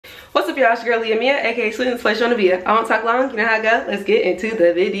What's up, y'all? It's your girl Miaa, aka Sweet and Spicy on the video. I won't talk long, you know how I go. Let's get into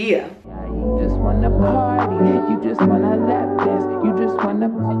the video. You just wanna party, you just wanna lap dance, you just wanna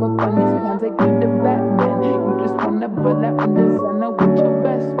pop up on these times like you the Batman. You just wanna pull up in designer with your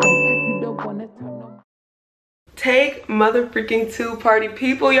best friends. You don't wanna turn no. Take mother freaking two, party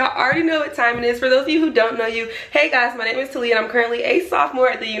people. Y'all already know what time it is. For those of you who don't know you, hey guys, my name is Talia and I'm currently a sophomore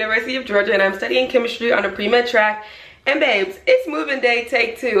at the University of Georgia and I'm studying chemistry on a pre-med track. And babes, it's moving day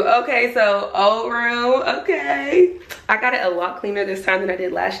take two. Okay, so old room, okay. I got it a lot cleaner this time than I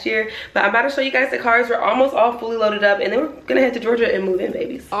did last year. But I'm about to show you guys the cars. We're almost all fully loaded up and then we're gonna head to Georgia and move in,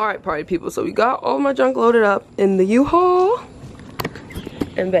 babies. All right, party people, so we got all my junk loaded up in the U-Haul.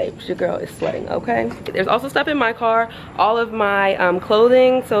 And babes, your girl is sweating, okay? There's also stuff in my car, all of my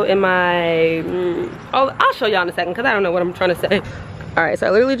clothing. So in my, I'll show y'all in a second because I don't know what I'm trying to say. All right, so I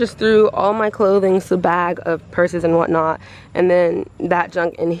literally just threw all my clothing, so bag of purses and whatnot, and then that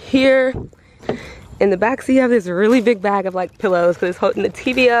junk in here. In the back seat, I have this really big bag of like pillows because it's holding the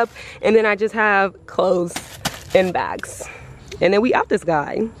TV up, and then I just have clothes in bags. And then we out this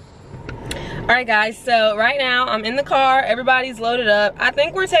guy. All right, guys, so right now I'm in the car. Everybody's loaded up. I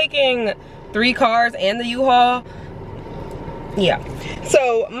think we're taking 3 cars and the U-Haul. Yeah,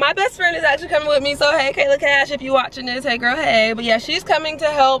 so my best friend is actually coming with me. So hey, Kayla Cash, if you watching this, hey girl, hey. But yeah, she's coming to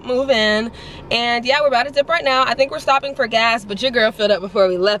help move in. And yeah, we're about to dip right now. I think we're stopping for gas, but your girl filled up before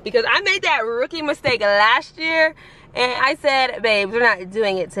we left because I made that rookie mistake last year. And I said, babes, we're not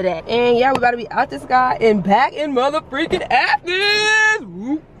doing it today. And yeah, we're about to be out this guy and back in mother freaking Athens.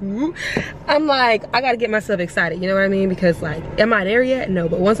 Woo, woo. I'm like, I gotta get myself excited, you know what I mean? Because like, am I there yet? No,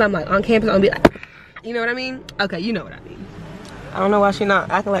 but once I'm like on campus, I'm gonna be like, you know what I mean? Okay, you know what I mean. I don't know why she not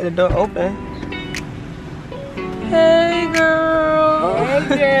acting like the door open. Hey girl. Hey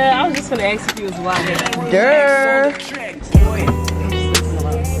girl. I was just gonna ask if you was watching. Girl.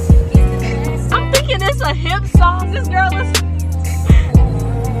 I'm thinking it's a hip song. This girl is.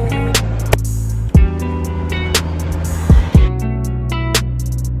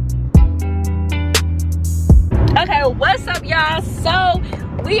 Okay, what's up, y'all? So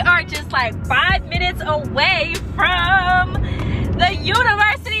we are just like 5 minutes away from the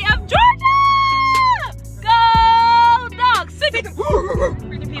University of Georgia! Go dogs!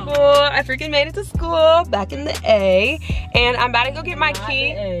 Freaking people, I freaking made it to school, back in the A. And I'm about to go get my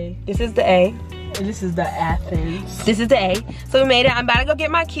key. This is the A. And this is the Athens. This is the A. So we made it. I'm about to go get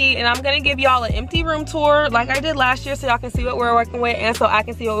my key and I'm gonna give y'all an empty room tour like I did last year so y'all can see what we're working with and so I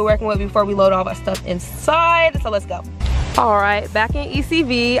can see what we're working with before we load all our stuff inside. So let's go. All right, back in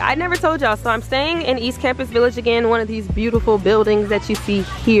ECV. I never told y'all, so I'm staying in East Campus Village again, one of these beautiful buildings that you see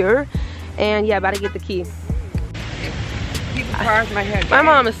here. And yeah, about to get the key. My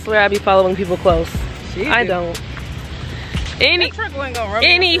mom is swear I be following people close. I don't. Any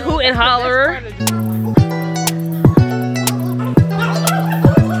hoot and hollerer.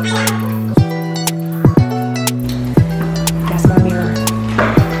 That's my mirror.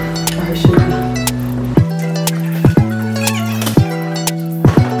 Or it should be.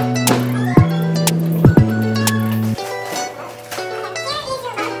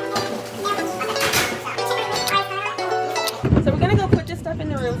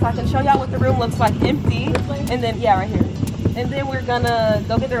 So I can show y'all what the room looks like empty, and then yeah, right here, and then we're gonna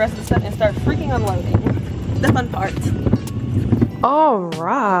go get the rest of the stuff and start freaking unloading. The fun part. All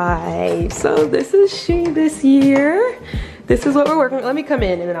right, so this is she this year. This is what we're working with. Let me come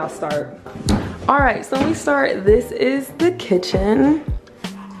in and then I'll start. All right, so we start. This is the kitchen.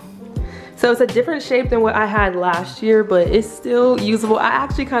 So it's a different shape than what I had last year, but it's still usable. I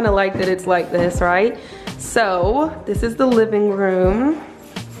actually kind of like that it's like this, right? So this is the living room.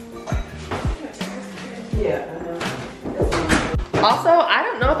 Yeah. Also, I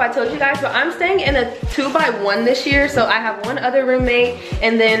don't know if I told you guys, but I'm staying in a 2x1 this year. So I have one other roommate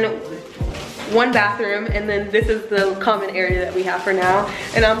and then one bathroom. And then this is the common area that we have for now.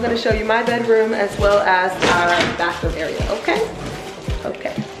 And I'm gonna show you my bedroom as well as our bathroom area, okay?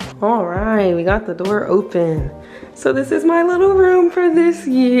 Okay. All right, we got the door open. So this is my little room for this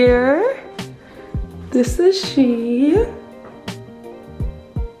year. This is she.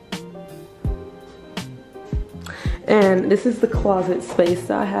 And this is the closet space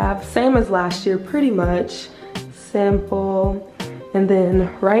that I have. Same as last year, pretty much. Simple. And then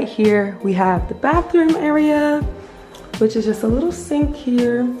right here, we have the bathroom area, which is just a little sink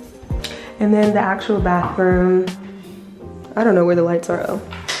here. And then the actual bathroom. I don't know where the lights are though.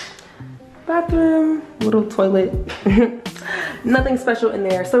 Bathroom, little toilet. Nothing special in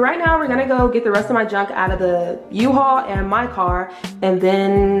there. So right now we're gonna go get the rest of my junk out of the U-Haul and my car, and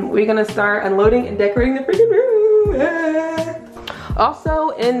then we're gonna start unloading and decorating the freaking room. Also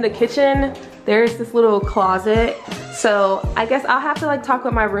in the kitchen, there's this little closet. So I guess I'll have to like talk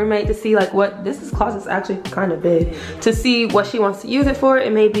with my roommate to see like what, this closet's actually kind of big, to see what she wants to use it for.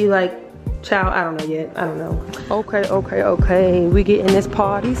 It may be like, child, I don't know yet, I don't know. Okay, we getting this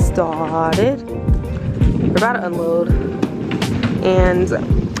party started. We're about to unload. And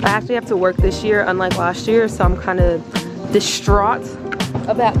I actually have to work this year, unlike last year, so I'm kind of distraught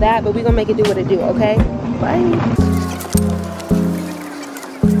about that, but we're gonna make it do what it do, okay? Bye.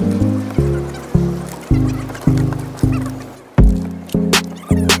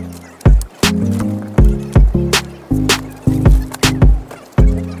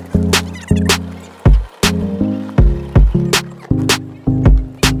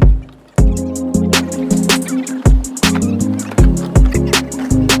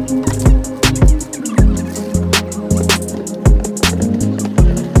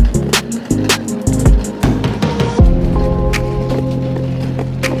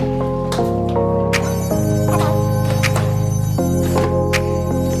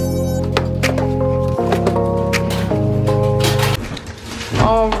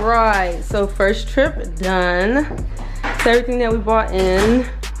 So first trip done. So everything that we bought in,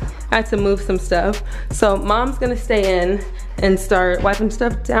 I had to move some stuff. So mom's gonna stay in and start wiping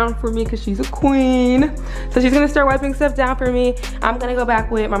stuff down for me because she's a queen. So she's gonna start wiping stuff down for me. I'm gonna go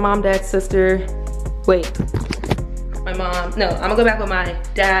back with my mom, dad, sister. Wait, my mom, no, I'm gonna go back with my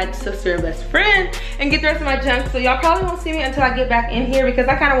dad, sister, best friend and get the rest of my junk. So y'all probably won't see me until I get back in here because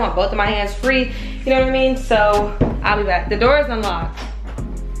I kind of want both of my hands free. You know what I mean? So I'll be back. The door is unlocked.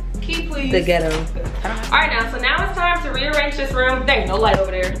 Key, please. The ghetto. All right, now it's time to rearrange this room. There ain't no light over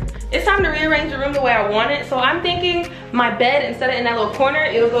there. It's time to rearrange the room the way I want it. So I'm thinking my bed, instead of in that little corner,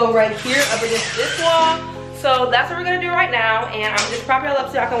 it'll go right here up against this wall. So that's what we're gonna do right now. And I'm just prop y'all up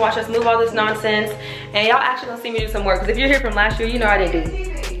so y'all can watch us move all this nonsense. And y'all actually gonna see me do some work. Because if you're here from last year, you know I didn't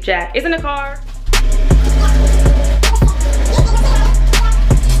do jack. It's in the car.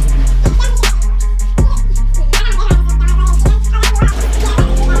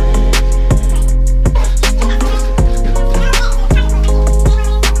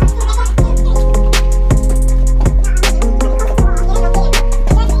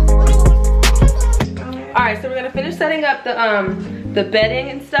 Setting up the bedding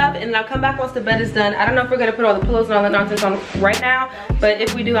and stuff, and I'll come back once the bed is done. I don't know if we're gonna put all the pillows and all that nonsense on right now, but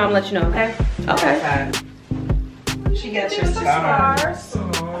if we do, I'll let you know, okay? Okay. She got your stars.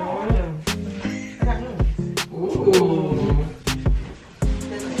 Ooh.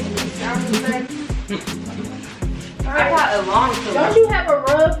 I got a long pillow. Don't you have a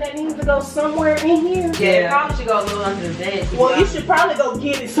rug that needs to go somewhere in here? Yeah, probably should go a little under the bed. Well, you should probably go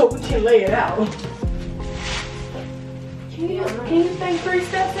get it so we can lay it out. Can you think 3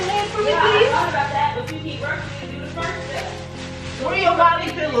 steps ahead for me, please? I thought about that, but you keep working, you do the first step. Where your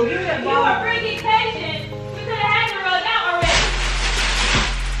body pillow? Give me that You ball. were freaking patient. We could have had the rug out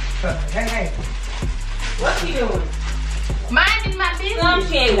already. Hey. What's she doing? Minding my business. Some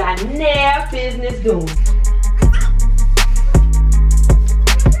she ain't got no business doing.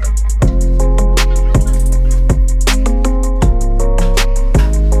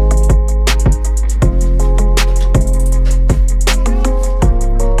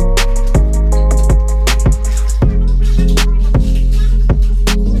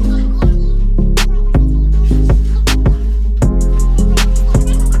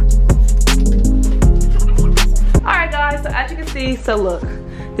 So look,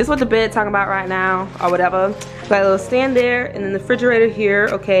 this is what the bed talking about right now, or whatever. Got a little stand there, and then the refrigerator here.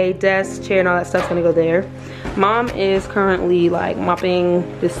 Okay, desk, chair, and all that stuff's gonna go there. Mom is currently like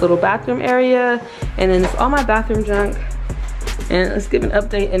mopping this little bathroom area, and then it's all my bathroom junk. And let's give an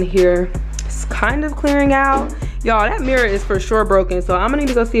update in here. It's kind of clearing out. Y'all, that mirror is for sure broken, so I'm gonna need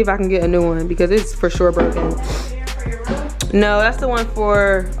to go see if I can get a new one because it's for sure broken. No, that's the one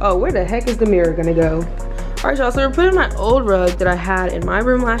for, oh, where the heck is the mirror gonna go? All right, y'all, so we're putting my old rug that I had in my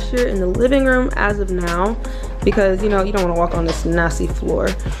room last year in the living room as of now because, you know, you don't want to walk on this nasty floor.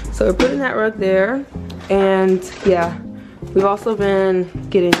 So we're putting that rug there, and yeah, we've also been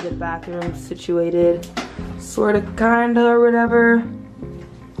getting the bathroom situated, sort of, kind of, or whatever.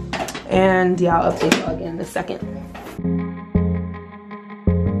 And yeah, I'll update y'all again in a second.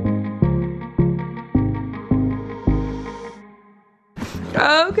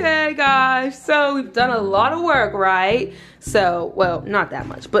 Okay guys, so we've done a lot of work, right? So, well, not that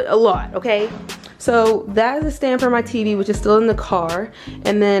much, but a lot, okay? So that is a stand for my TV, which is still in the car.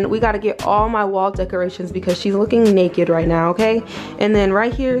 And then we gotta get all my wall decorations because she's looking naked right now, okay? And then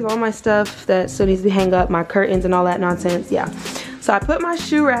right here is all my stuff that still needs to be hung up, my curtains and all that nonsense, yeah. So I put my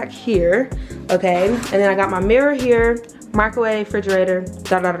shoe rack here, okay? And then I got my mirror here, microwave, refrigerator,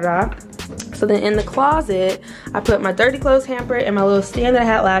 da da da da. So then in the closet, I put my dirty clothes hamper and my little stand that I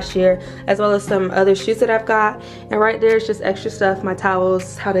had last year, as well as some other shoes that I've got. And right there is just extra stuff, my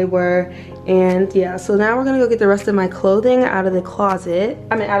towels, how they were. And yeah, so now we're gonna go get the rest of my clothing out of the closet.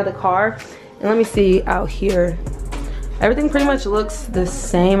 I mean, out of the car. And let me see out here. Everything pretty much looks the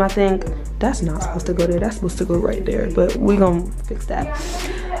same, I think. That's not supposed to go there, that's supposed to go right there. But we gonna fix that.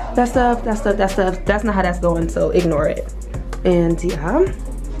 That stuff, that's not how that's going, so ignore it. And yeah.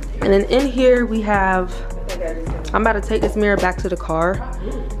 And then in here we have, I'm about to take this mirror back to the car,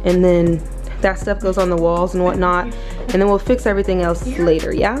 and then that stuff goes on the walls and whatnot, and then we'll fix everything else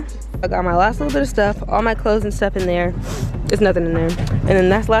later, yeah? I got my last little bit of stuff, all my clothes and stuff in there. There's nothing in there. And then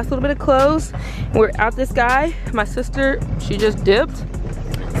that's the last little bit of clothes. We're out this guy. My sister, she just dipped.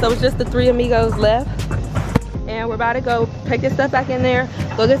 So it's just the 3 amigos left. And we're about to go take this stuff back in there,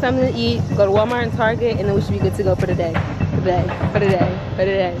 go get something to eat, go to Walmart and Target, and then we should be good to go for the day. For the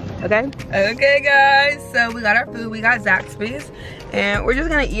day, okay? Okay guys, so we got our food, we got Zaxby's, and we're just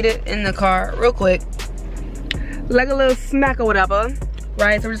gonna eat it in the car real quick. Like a little snack or whatever,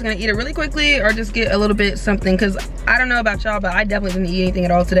 right? So we're just gonna eat it really quickly or just get a little bit something, because I don't know about y'all, but I definitely didn't eat anything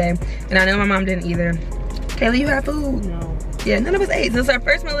at all today. And I know my mom didn't either. Kayla, you have food? No. Yeah, none of us ate. This is our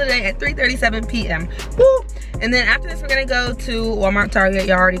first meal of the day at 3:37 p.m. Woo! And then after this, we're gonna go to Walmart, Target.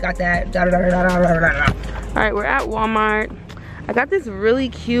 Y'all already got that. All right, we're at Walmart. I got this really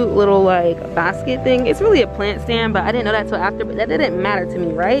cute little like basket thing. It's really a plant stand, but I didn't know that till after, but that didn't matter to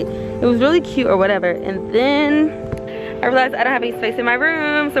me, right? It was really cute or whatever. And then I realized I don't have any space in my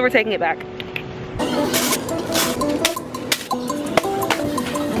room, so we're taking it back.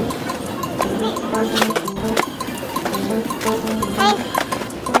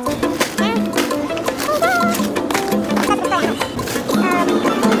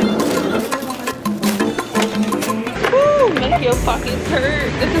 Make your pockets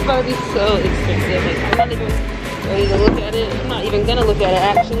hurt. This is about to be so expensive. Like, I'm not even ready to look at it. I'm not even gonna look at it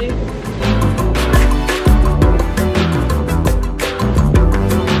actually.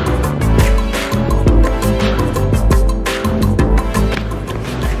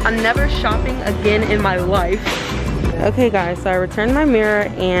 I'm never shopping again in my life. Okay guys, so I returned my mirror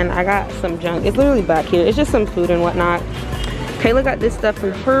and I got some junk. It's literally back here. It's just some food and whatnot. Kayla got this stuff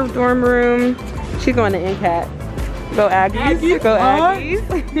from her dorm room. She's going to NCAT. Go Aggies. Go Aggies.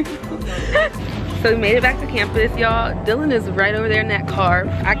 So we made it back to campus, y'all. Dylan is right over there in that car.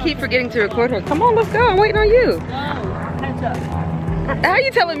 I keep forgetting to record her. Come on, let's go. I'm waiting on you. No, catch up. How are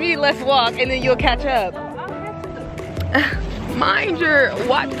you telling me let's walk and then you'll catch up? Mind your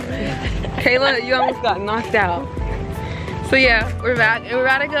what? Kayla, you almost got knocked out. So yeah, we're back and we're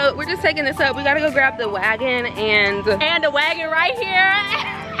about to go. We're just taking this up. We gotta go grab the wagon and the wagon right here.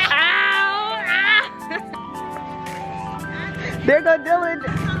 Ow! There go Dylan.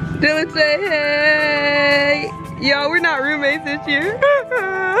 Dylan say hey. Yo, we're not roommates this year.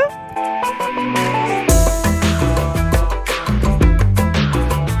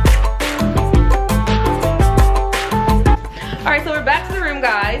 Alright, so we're back to the room,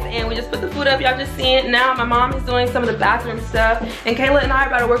 guys, and we just put the food up. Y'all just seen it. Now my mom is doing some of the bathroom stuff, and Kayla and I are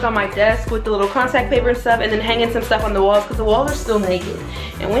about to work on my desk with the little contact paper and stuff, and then hanging some stuff on the walls because the walls are still naked,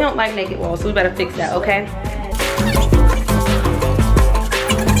 and we don't like naked walls, so we better fix that, okay?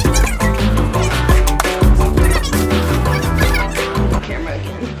 Camera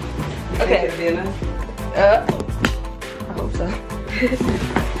again. Okay. I hope so.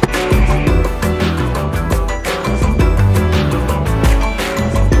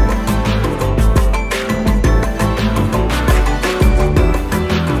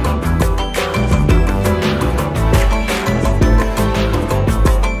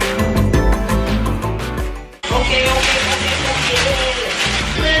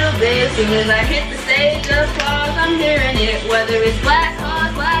 As soon as I hit the stage, applause, I'm hearing it. Whether it's black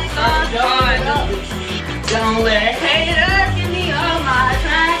stars, don't let haters give me all my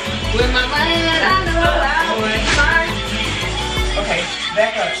time. With my money that I know I work hard. Okay,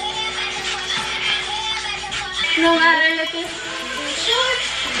 back up. No matter if it's short,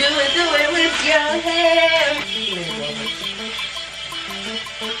 do it with your hair.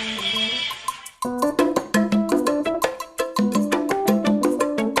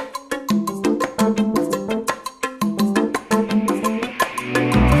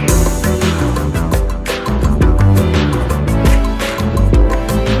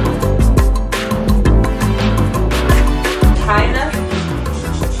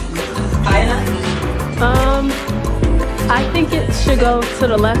 I think it should go to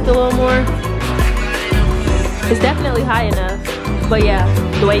the left a little more. It's definitely high enough, but yeah,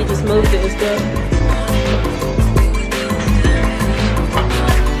 the way you just moved it is good.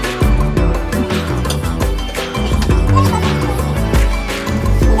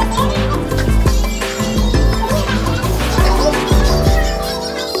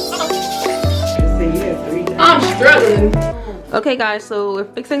 Okay guys, so we're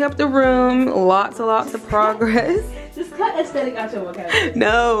fixing up the room. Lots and lots of progress. Just cut aesthetic out your vocabulary.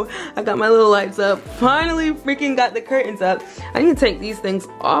 No, I got my little lights up. Finally freaking got the curtains up. I need to take these things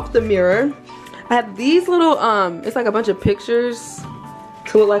off the mirror. I have these little, it's like a bunch of pictures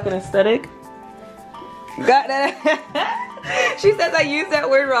to look like an aesthetic. Got that? She says I used that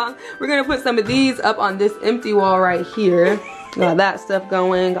word wrong. We're gonna put some of these up on this empty wall right here. Got that stuff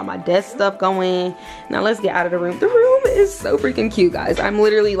going, got my desk stuff going. Now let's get out of the room. The room is so freaking cute, guys. I'm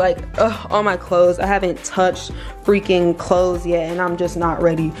literally like, ugh, all my clothes. I haven't touched freaking clothes yet, and I'm just not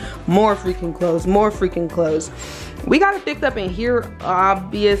ready. More freaking clothes, more freaking clothes. We got it fixed up in here,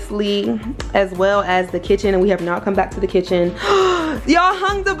 obviously, as well as the kitchen, and we have not come back to the kitchen. Y'all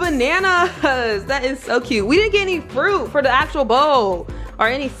hung the bananas. That is so cute. We didn't get any fruit for the actual bowl or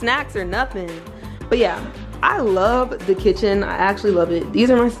any snacks or nothing. But yeah, I love the kitchen. I actually love it. These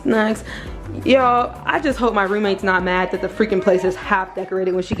are my snacks. Y'all, I just hope my roommate's not mad that the freaking place is half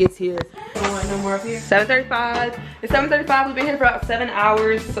decorated when she gets here. No more up here. 7:35. It's 7:35. We've been here for about 7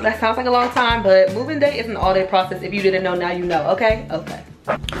 hours, so that sounds like a long time, but moving day is an all-day process. If you didn't know, now you know, okay? Okay.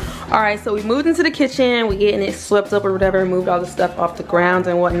 All right, so we moved into the kitchen. We getting it swept up or whatever, moved all the stuff off the ground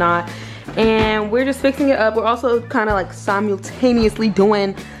and whatnot, and we're just fixing it up. We're also kind of like simultaneously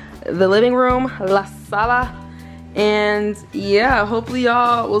doing the living room, la sala. And yeah, hopefully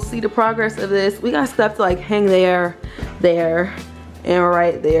y'all will see the progress of this. We got stuff to like hang there, and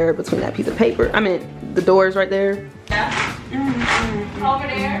right there between that piece of paper. I mean, the doors right there. Yeah. Over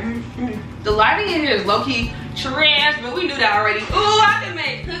there. The lighting in here is low-key trash, but we knew that already. Ooh, I can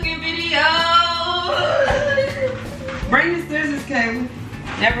make cooking videos. Bring the scissors, Kayla.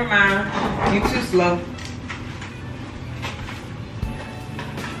 Never mind. You too slow.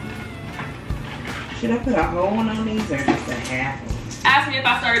 Should I put a whole one on these or just a half? Ask me if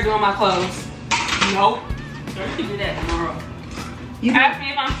I started doing my clothes. Nope. You can do that tomorrow. You Ask me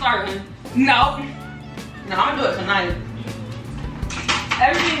if I'm starting. Nope. No, I'm gonna do it tonight.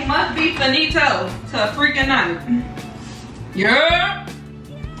 Everything must be finito to a freaking night. Yeah.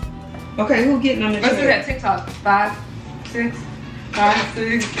 Okay, who getting on the Let's do chair? that TikTok. 5, 6, 5,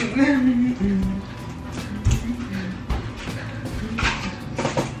 6.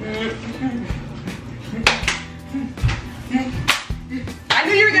 I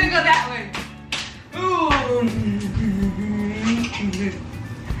knew you were gonna go that way. Ooh.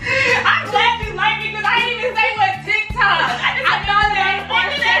 I'm glad you like me because I didn't even say what TikTok. I found that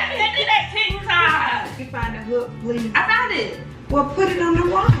TikTok. You find a hook, please. I found it. Well, put it on the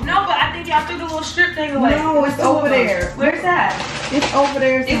wall. No, but I think y'all threw the little strip thing away. No, it's over there. Where's that? It's over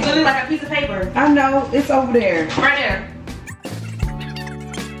there. It's literally like a piece of paper. I know, it's over there. Right there.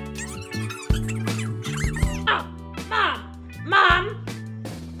 Mom.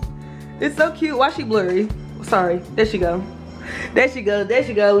 It's so cute. Why she blurry? Sorry. There she go. There she go. There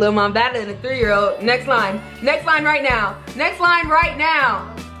she go. Little mom better than a 3-year-old. Next line. Next line right now. Next line right now.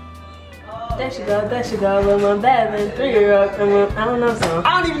 There she go. There she go. Little mom better than a 3-year-old. I don't know song.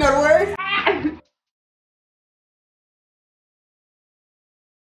 I don't even know the words.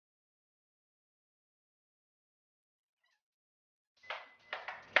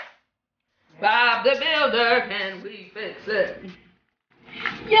 Bob the Builder, can we fix it?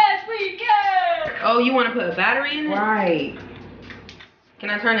 Yes, we can. Oh, you want to put a battery in it? Right. Can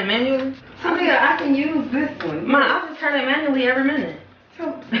I turn it manually? Oh yeah, I can use this one. Ma, I'll just turn it manually every minute.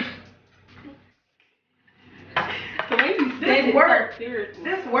 So, The way you said this it, work. seriously.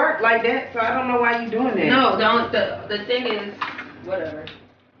 This work like that, so I don't know why you doing that. No, the thing is, whatever.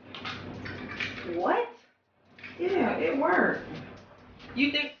 What? Yeah, it worked.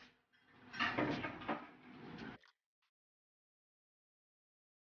 You think?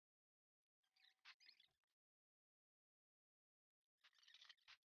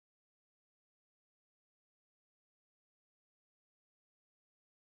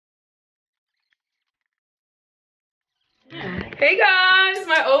 Hey guys,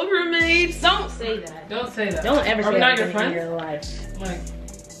 my old roommates. Don't say that. Don't say that. Don't ever Are say we not that your in friends? your life. Like,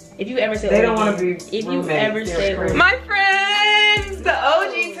 If you ever say They that don't want to again, be if you roommates, ever they're say friends. My friends, the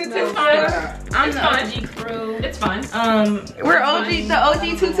OG 224. I'm It's the fine. OG crew. it's fine. We're the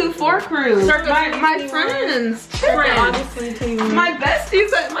OG 224 crew. Circa My 2021. friends. August 2021. My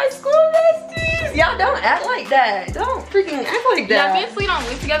besties at my school besties. Y'all don't act like that. Don't freaking act like Yeah, that. eventually don't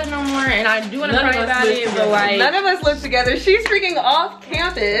live together no more, and I do want to None of cry us about live it, but together. like, None of us live together. She's freaking off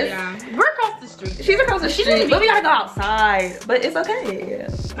campus. yeah, we're across the street. She's across the She's street, in but we gotta go outside. But it's okay.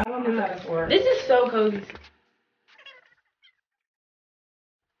 I don't know how this works. This is so cozy.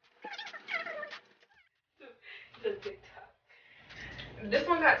 This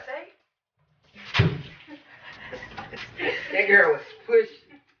one got saved. That girl was pushed.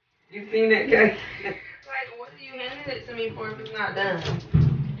 You seen that guy? Like, what do you handed it to me for if it's not done?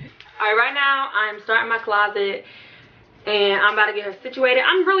 Alright, right now I'm starting my closet and I'm about to get her situated.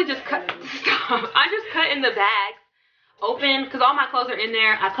 I'm really just I'm just cutting the bags open because all my clothes are in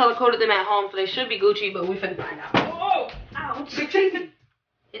there. I color coded them at home, so they should be Gucci, but we finna find out. Oh, ouch! It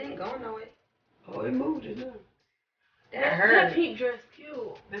didn't go nowhere. Oh, it moved it. That hurt. That pink dress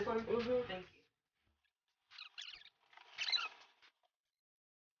cute. This one? Thank you.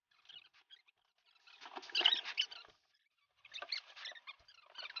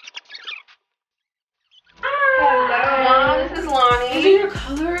 Hello. This is Lonnie. These are your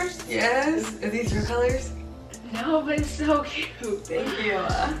colors? Yes. Are these your colors? No, but it's so cute. Thank you.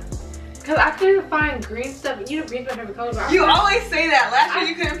 Cause I couldn't find green stuff. You know, green's my favorite color. But You always say that. Last year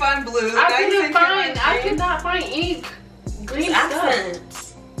you couldn't find blue. I could not find any green stuff.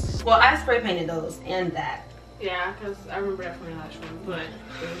 Accents. Well, I spray painted those and that. Yeah, cause I remember that from the last one. But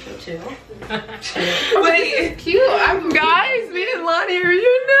Too. Wait. cute. Guys, me and Lonnie are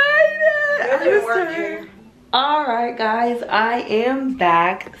united. Alright guys, I am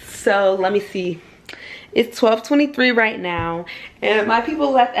back. So let me see. It's 12:23 right now and my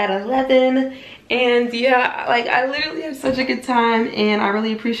people left at 11, and yeah, like I literally had such a good time and I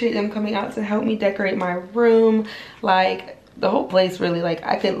really appreciate them coming out to help me decorate my room. Like the whole place, really, like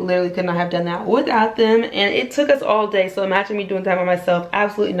I could not have done that without them, and it took us all day. So imagine me doing that by myself.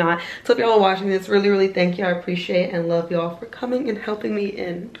 Absolutely not. So if y'all are watching this, really thank you. I appreciate and love y'all for coming and helping me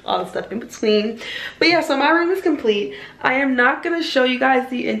and all the stuff in between. But yeah, so my room is complete. I am not gonna show you guys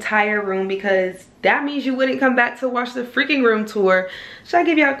the entire room because that means you wouldn't come back to watch the freaking room tour. Should I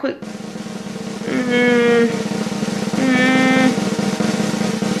give y'all a quick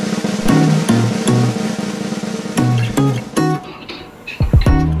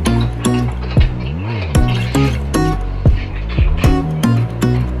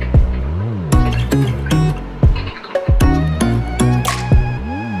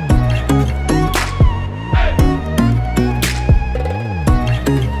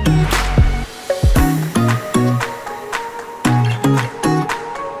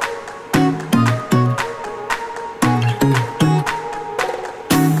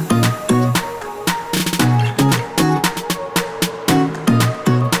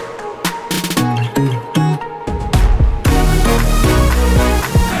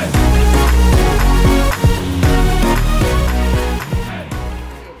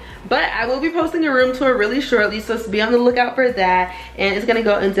posting a room tour really shortly, so be on the lookout for that. And it's gonna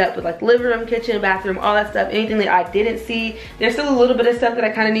go in depth with like living room, kitchen, bathroom, all that stuff. Anything that I didn't see. There's still a little bit of stuff that I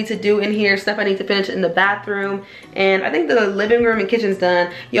kind of need to do in here, stuff I need to finish in the bathroom, and I think the living room and kitchen's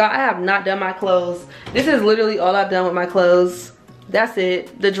done. Y'all, I have not done my clothes. This is literally all I've done with my clothes. That's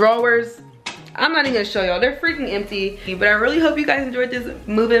it. The drawers, I'm not even gonna show y'all, they're freaking empty. But I really hope you guys enjoyed this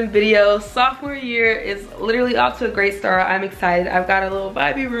move-in video. Sophomore year is literally off to a great start. I'm excited. I've got a little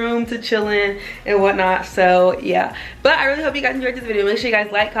vibey room to chill in and whatnot, so yeah. But I really hope you guys enjoyed this video. Make sure you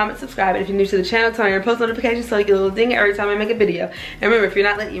guys like, comment, subscribe, and if you're new to the channel, turn on your post notifications so you get a little ding every time I make a video. And remember, if you're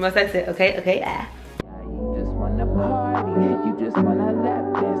not lit, you must exit, okay? Okay, ah. You just wanna party, you just wanna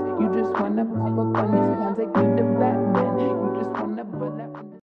lap dance, you just wanna pop up on your